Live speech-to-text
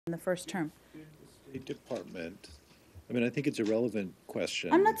in the first term. State Department, I mean, I think it's a relevant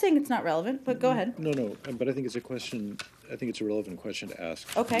question. I'm not saying it's not relevant, but go ahead. No, but I think it's a question, I think it's a relevant question to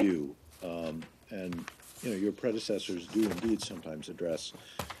ask Okay. you. And, your predecessors do indeed sometimes address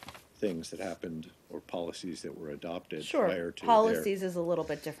things that happened or policies that were adopted prior Sure, to policies is a little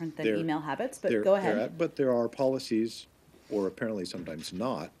bit different than email habits, but go ahead. But there are policies, or apparently sometimes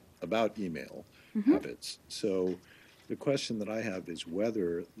not, about email habits. So the question that I have is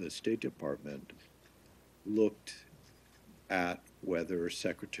whether the State Department looked at whether former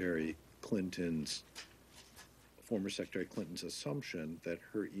Secretary Clinton's assumption that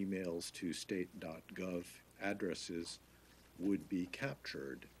her emails to state.gov addresses would be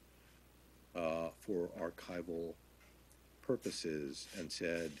captured for archival purposes and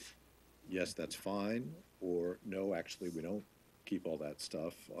said, yes, that's fine, or no, actually, we don't keep all that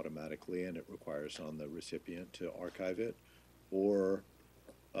stuff automatically and it requires on the recipient to archive it, or,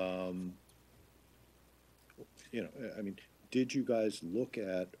 I mean,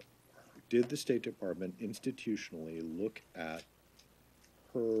 did the State Department institutionally look at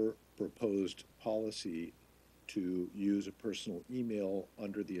her proposed policy to use a personal email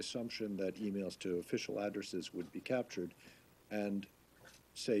under the assumption that emails to official addresses would be captured and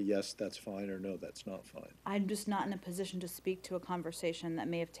say, yes, that's fine, or no, that's not fine? I'm just not in a position to speak to a conversation that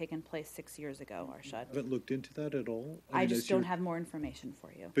may have taken place 6 years ago, Arshad. Haven't looked into that at all? I just don't have more information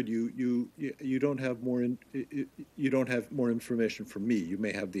for you. But you don't have you don't have more information from me. You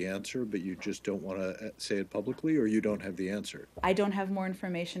may have the answer, but you just don't want to say it publicly, or you don't have the answer. I don't have more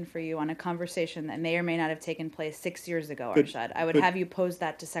information for you on a conversation that may or may not have taken place 6 years ago, But- Arshad. I would but- have you pose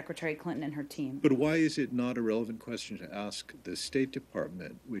that to Secretary Clinton and her team. But why is it not a relevant question to ask the State Department,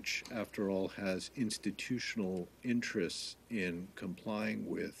 which, after all, has institutional interests in complying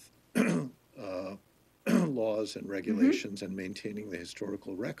with laws and regulations and maintaining the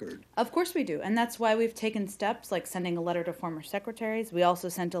historical record? Of course we do, and that's why we've taken steps like sending a letter to former secretaries. We also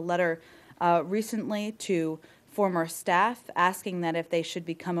sent a letter recently to former staff asking that if they should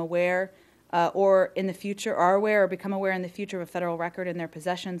become aware or in the future are aware or become aware in the future of a federal record in their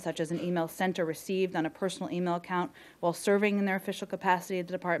possession, such as an email sent or received on a personal email account while serving in their official capacity at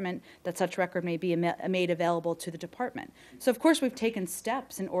the department, that such record may be made available to the department. So of course we've taken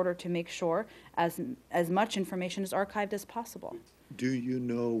steps in order to make sure as much information is archived as possible. Do you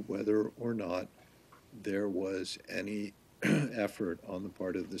know whether or not there was any effort on the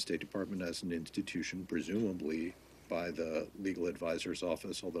part of the State Department as an institution, presumably by the legal advisor's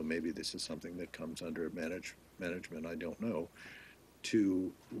office, although maybe this is something that comes under management, I don't know,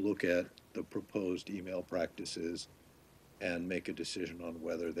 to look at the proposed email practices and make a decision on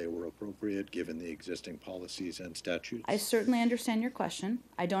whether they were appropriate given the existing policies and statutes? I certainly understand your question.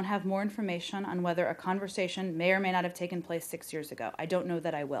 I don't have more information on whether a conversation may or may not have taken place 6 years ago. I don't know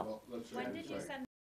that I will. When did you send